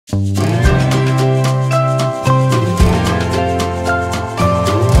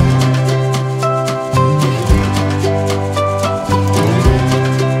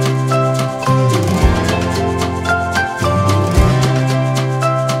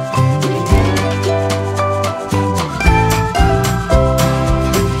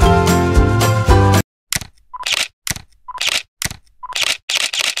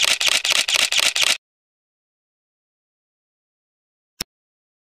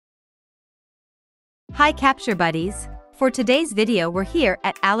Hi Capture Buddies! For today's video we're here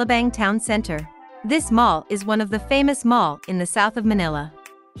at Alabang Town Center. This mall is one of the famous mall in the south of Manila.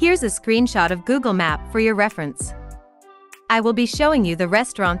 Here's a screenshot of Google Map for your reference. I will be showing you the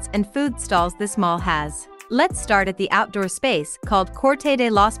restaurants and food stalls this mall has. Let's start at the outdoor space called Corte de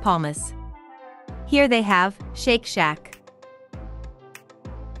Las Palmas. Here they have Shake Shack.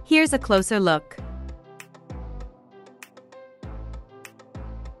 Here's a closer look.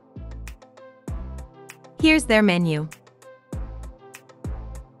 Here's their menu.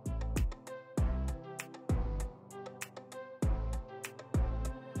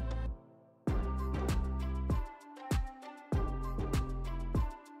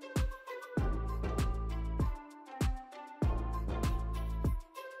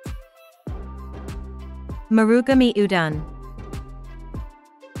 Marugami Udon.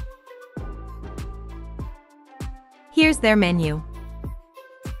 Here's their menu.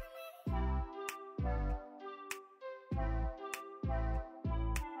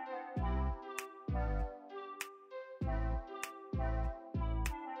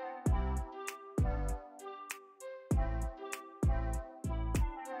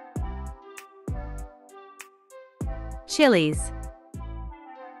 Chili's.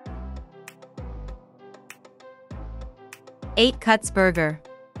 8 Cuts Burger.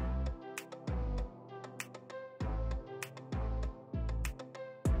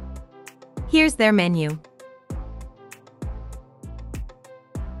 Here's their menu.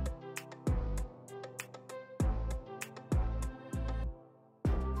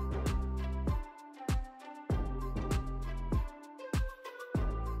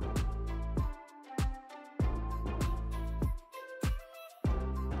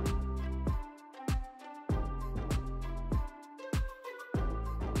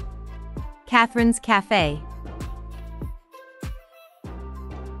 Catherine's Cafe.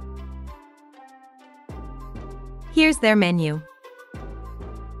 Here's their menu.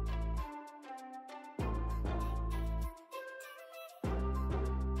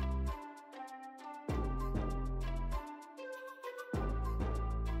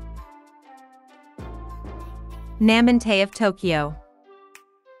 Namante of Tokyo.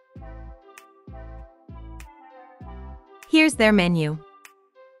 Here's their menu.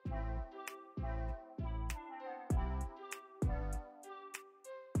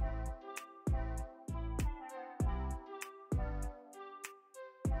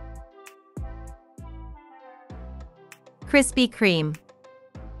 Krispy Kreme.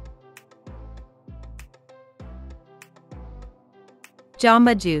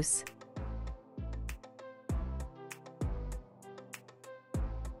 Jamba Juice.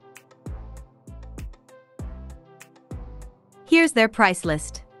 Here's their price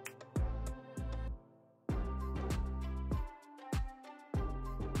list.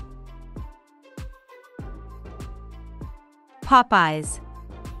 Popeyes.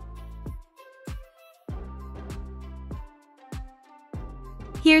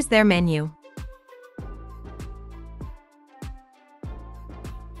 Here's their menu.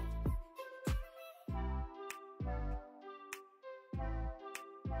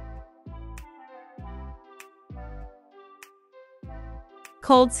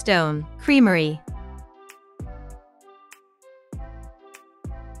 Cold Stone Creamery.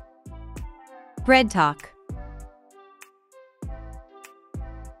 Bread Talk.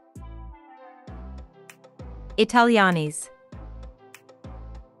 Italiani's.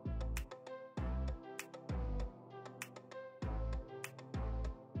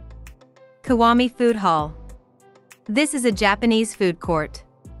 Kiwami Food Hall. This is a Japanese food court.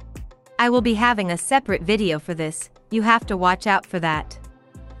 I will be having a separate video for this, you have to watch out for that.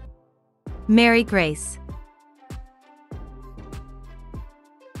 Mary Grace.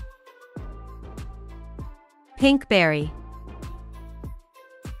 Pink Berry.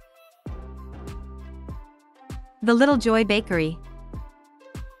 The Little Joy Bakery.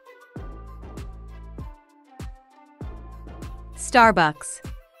 Starbucks.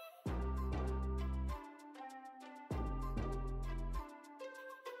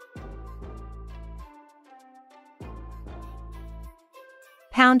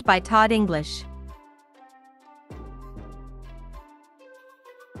 Pound by Todd English.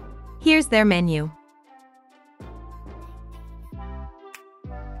 Here's their menu.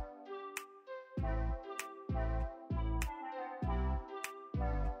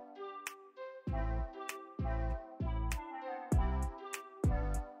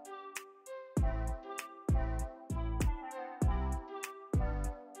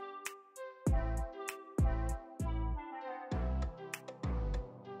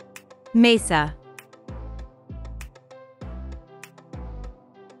 Mesa.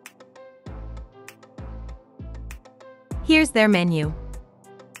 Here's their menu.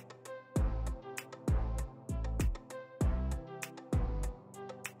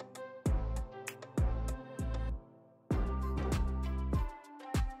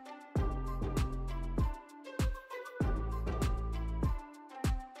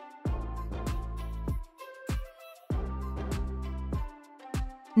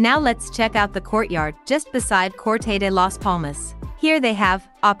 Now let's check out the courtyard just beside Corte de Las Palmas. Here they have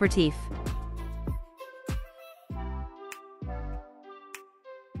aperitif.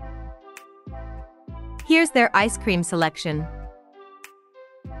 Here's their ice cream selection.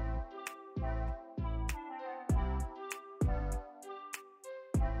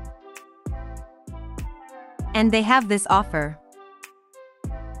 And they have this offer.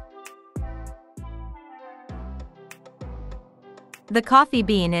 The coffee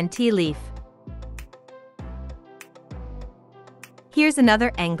bean and tea leaf. Here's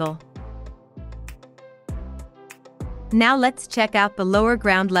another angle. Now let's check out the lower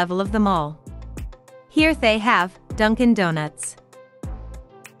ground level of the mall. Here they have Dunkin' Donuts,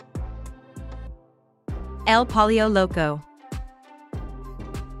 El Pollo Loco,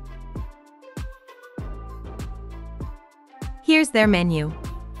 here's their menu.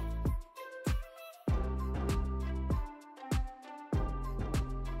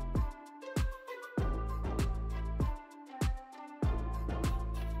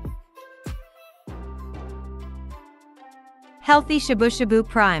 Healthy Shabu Shabu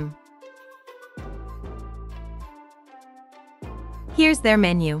Prime. Here's their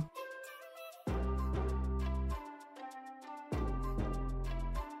menu.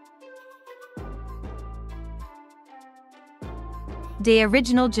 The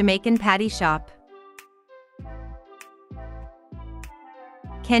original Jamaican patty shop.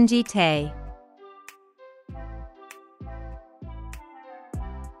 Kenji Tay.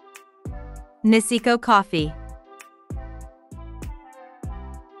 Nisiko Coffee.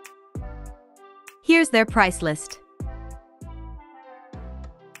 Here's their price list.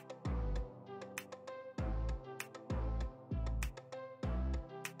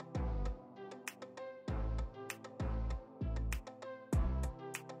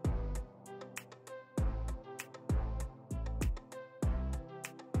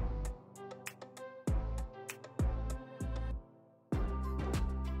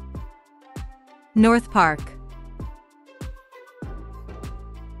 North Park.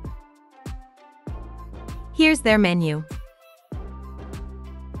 Here's their menu.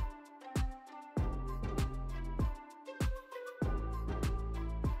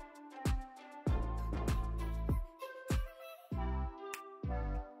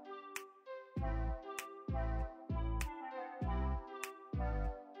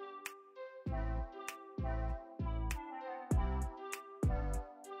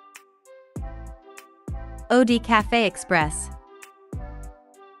 OD Cafe Express.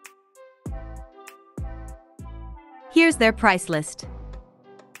 Here's their price list.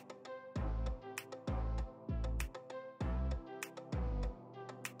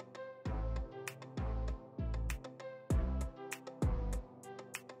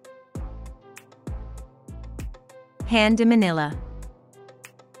 Hand de Manila.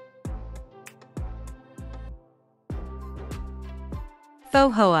 Pho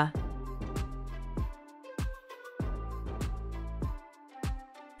Hoa.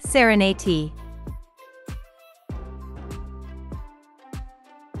 Serenity.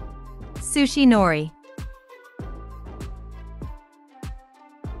 Sushi Nori.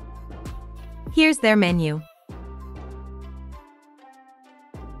 Here's their menu.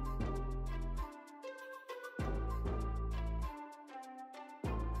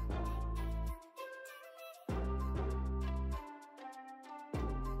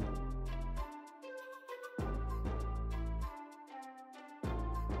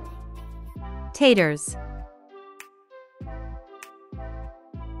 Taters.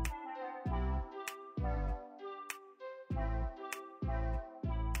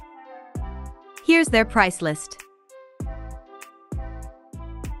 Here's their price list.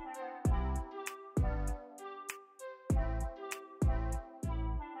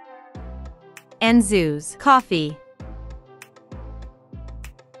 Anzu's Coffee.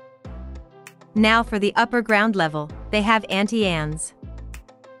 Now for the upper ground level, they have Auntie Anne's.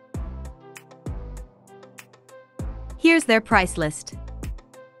 Here's their price list.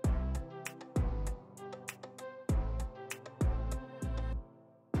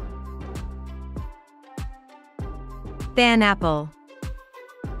 Van Apple.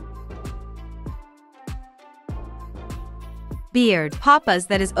 Beard Papa's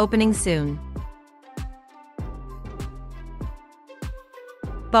that is opening soon.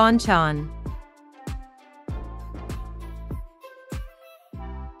 Bonchon.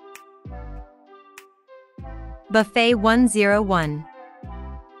 Buffet 101.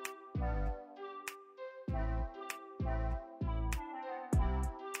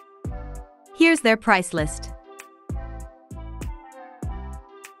 Here's their price list.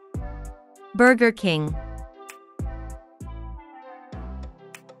 Burger King.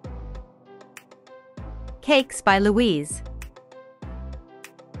 Cakes by Louise.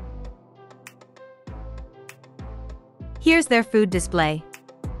 Here's their food display.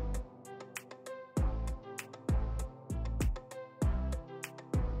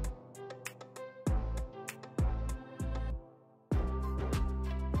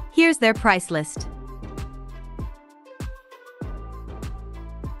 Here's their price list.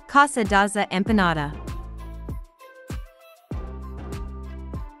 Casa Daza Empanada.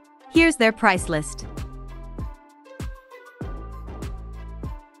 Here's their price list.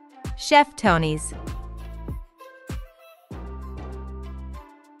 Chef Tony's.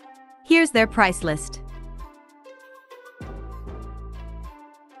 Here's their price list.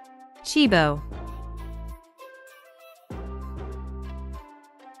 Chibo.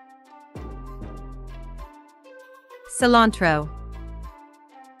 Cilantro.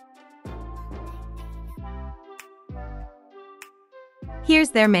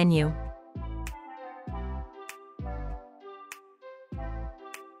 Here's their menu.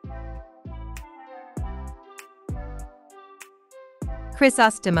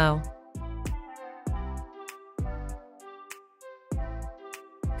 Crisostomo.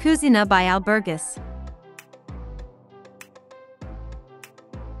 Cucina by Albergus.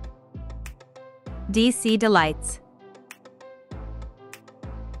 DC Delights.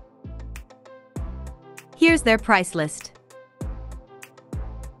 Here's their price list.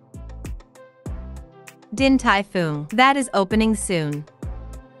 Din Tai Fung, that is opening soon.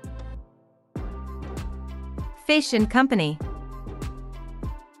 Fish and Company.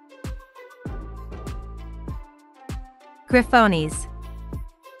 Griffonis.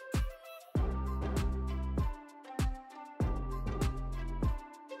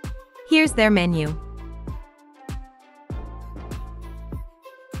 Here's their menu.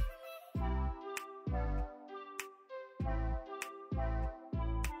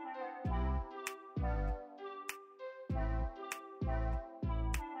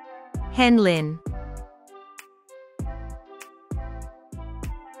 Hen Lin.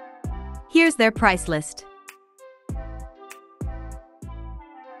 Here's their price list.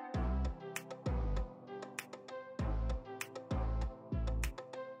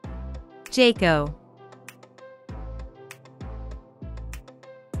 Jayco.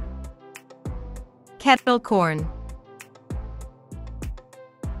 Kettle Corn.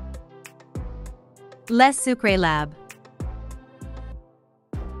 Les Sucre Lab.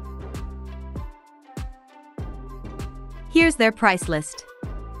 Here's their price list.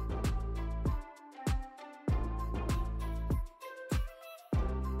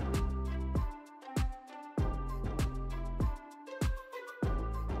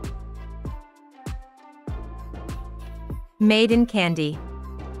 Made in Candy.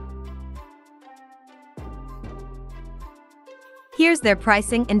 Here's their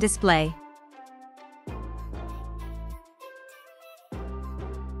pricing and display.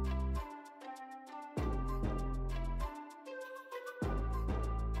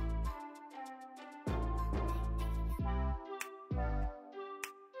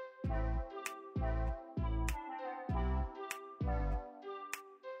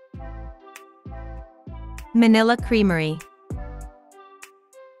 Manila Creamery.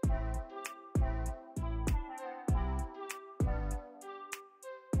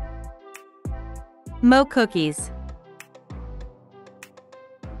 Mo Cookies.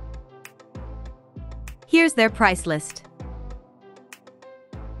 Here's their price list.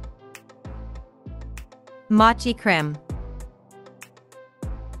 Mochi Creme.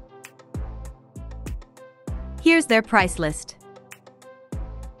 Here's their price list.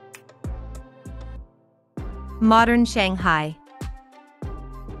 Modern Shanghai.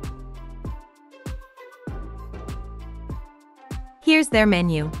 Here's their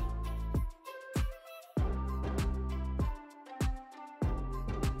menu.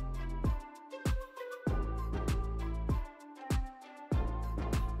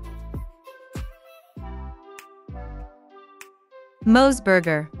 Moe's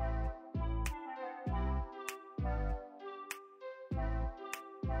Burger.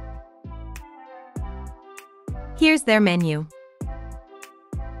 Here's their menu.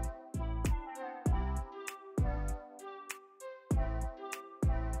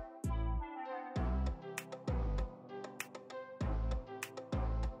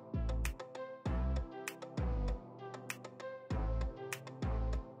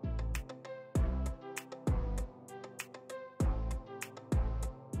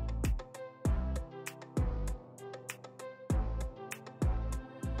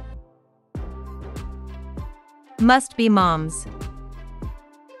 Must be moms.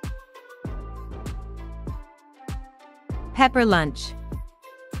 Pepper lunch.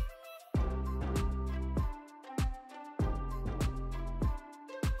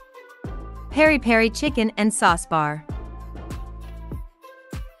 Peri Peri chicken and sauce bar.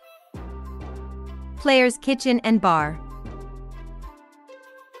 Player's kitchen and bar.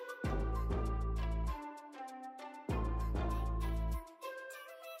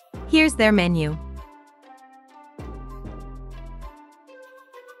 Here's their menu.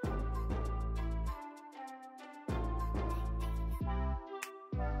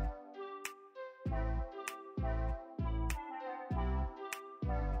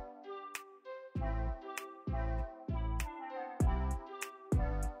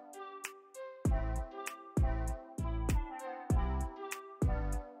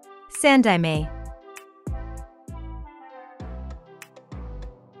 Sandaime.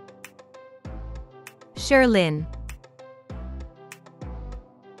 Sherlin.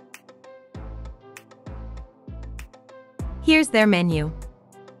 Here's their menu.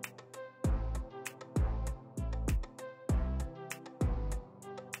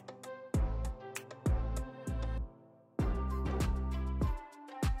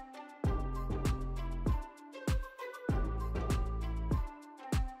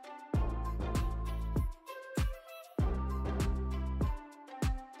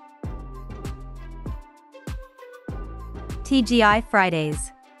 TGI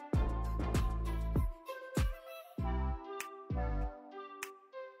Fridays.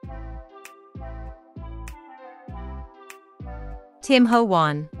 Tim Ho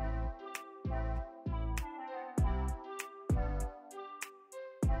Wan.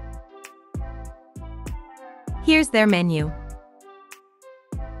 Here's their menu.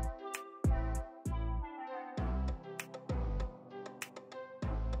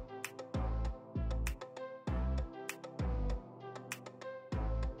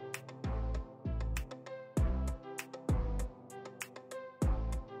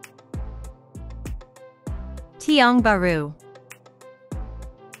 Tiong Bahru.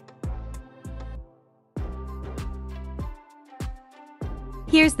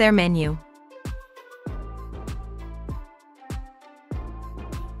 Here's their menu.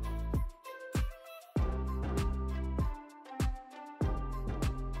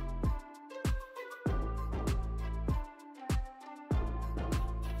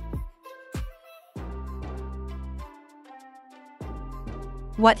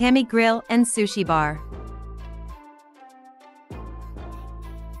 Wathemi Grill and Sushi Bar.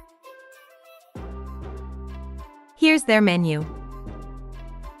 Here's their menu.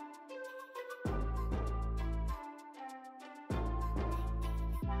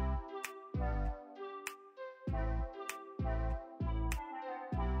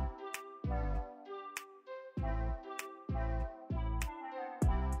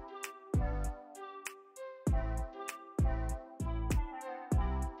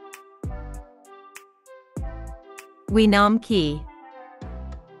 We Nam Ki.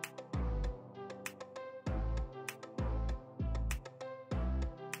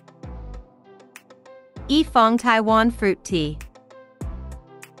 Yifeng Taiwan Fruit Tea.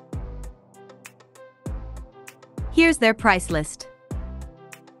 Here's their price list.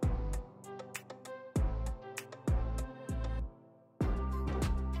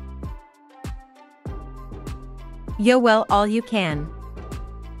 Yo well all you can.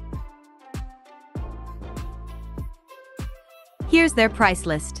 Here's their price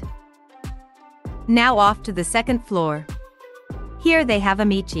list. Now off to the second floor. Here they have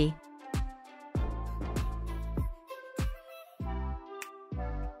Amici.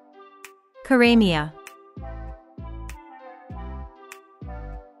 Karamia.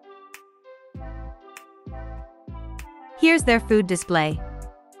 Here's their food display.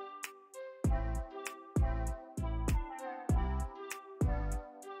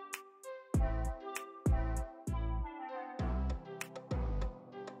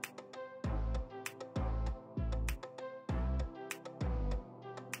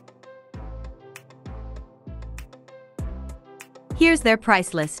 Here's their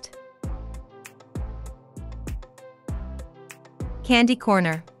price list. Candy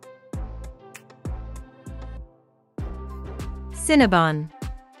Corner. Cinnabon.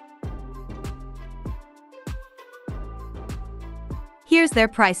 Here's their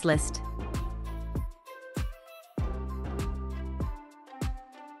price list.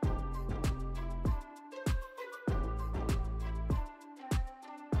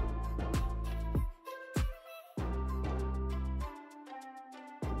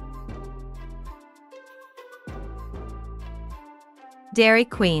 Dairy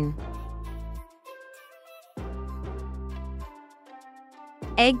Queen.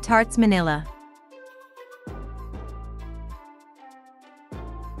 Egg Tarts Manila.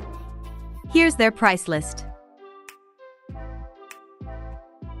 Here's their price list.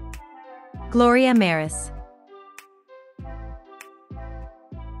 Gloria Maris,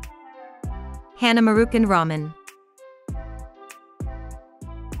 Hannah Marukan Ramen,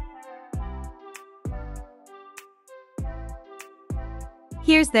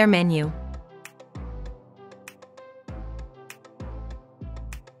 here's their menu.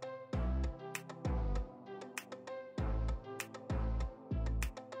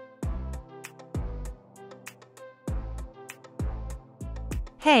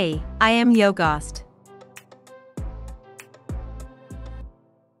 Hey, I am Yogost.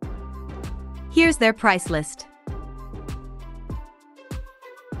 Here's their price list.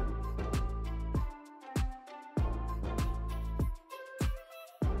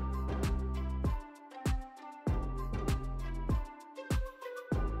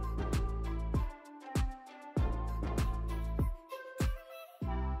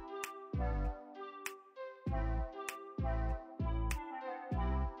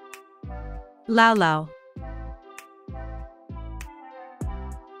 Lau Lau,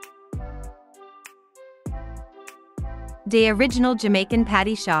 The Original Jamaican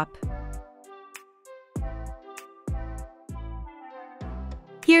Patty Shop.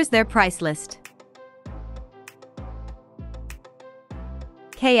 Here's their price list.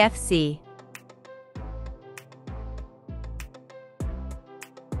 KFC,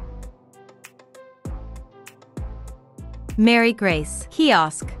 Mary Grace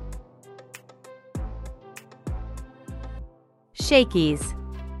Kiosk, Shakey's,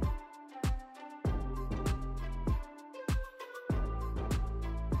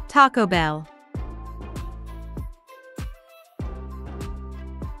 Taco Bell,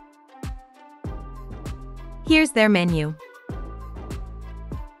 here's their menu.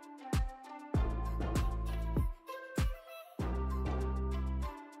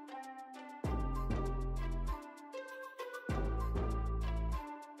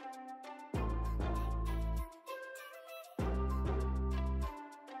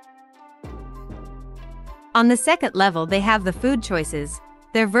 On the second level they have the food choices,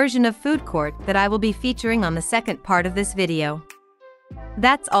 their version of food court that I will be featuring on the second part of this video.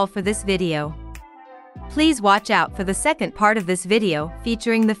 That's all for this video. Please watch out for the second part of this video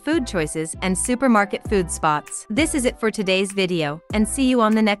featuring the food choices and supermarket food spots. This is it for today's video, and see you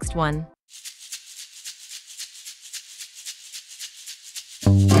on the next one.